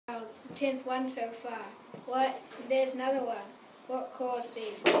it's the 10th one so far. What? There's another one. What caused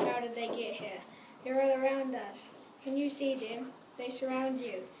these? How did they get here? They're all around us. Can you see them? They surround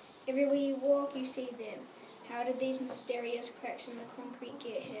you. Everywhere you walk, you see them. How did these mysterious cracks in the concrete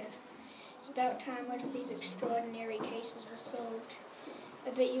get here? It's about time one of these extraordinary cases was solved.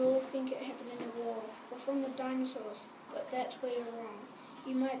 I bet you all think it happened in a war, or from the dinosaurs, but that's where you're wrong.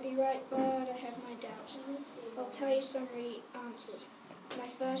 You might be right, but I have my doubts. I'll tell you some answers. My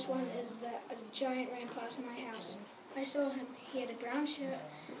first one is that a giant ran past my house. I saw him. He had a brown shirt,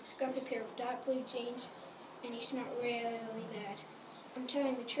 scuffed a pair of dark blue jeans, and he smelled really bad. I'm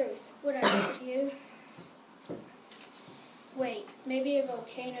telling the truth. Would I lie to you? Wait, maybe a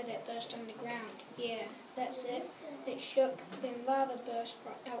volcano that burst underground. Yeah, that's it. It shook, then lava burst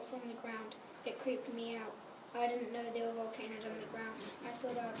out from the ground. It creeped me out. I didn't know there were volcanoes on the ground. I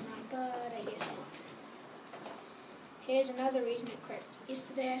thought I'd know, but I guess not. Here's another reason it cracked.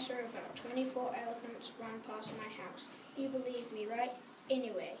 Yesterday I saw about 24 elephants run past my house. You believe me, right?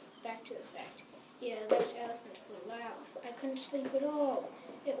 Anyway, back to the fact. Yeah, those elephants were loud. I couldn't sleep at all.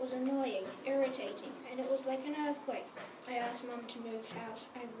 It was annoying, irritating, and it was like an earthquake. I asked Mum to move house.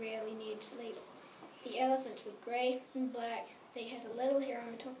 I rarely need sleep. The elephants were grey and black. They had a little hair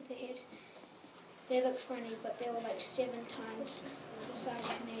on the top of their heads. They looked funny, but they were like 7 times the size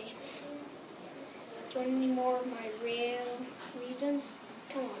of me. Do you want any more of my real reasons?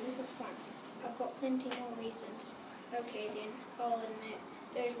 Come on, this is fun. I've got plenty more reasons. Okay then, I'll admit,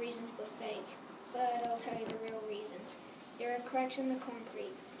 those reasons were fake. But I'll tell you the real reason. There are cracks in the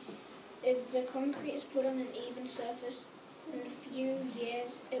concrete. If the concrete is put on an even surface, in a few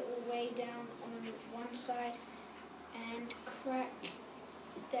years it will weigh down on one side and crack.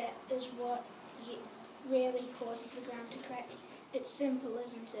 That is what really causes the ground to crack. It's simple,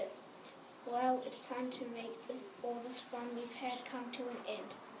 isn't it? Well, it's time to make all this fun we've had come to an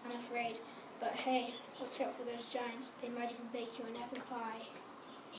end, I'm afraid. But hey, watch out for those giants. They might even bake you an apple pie.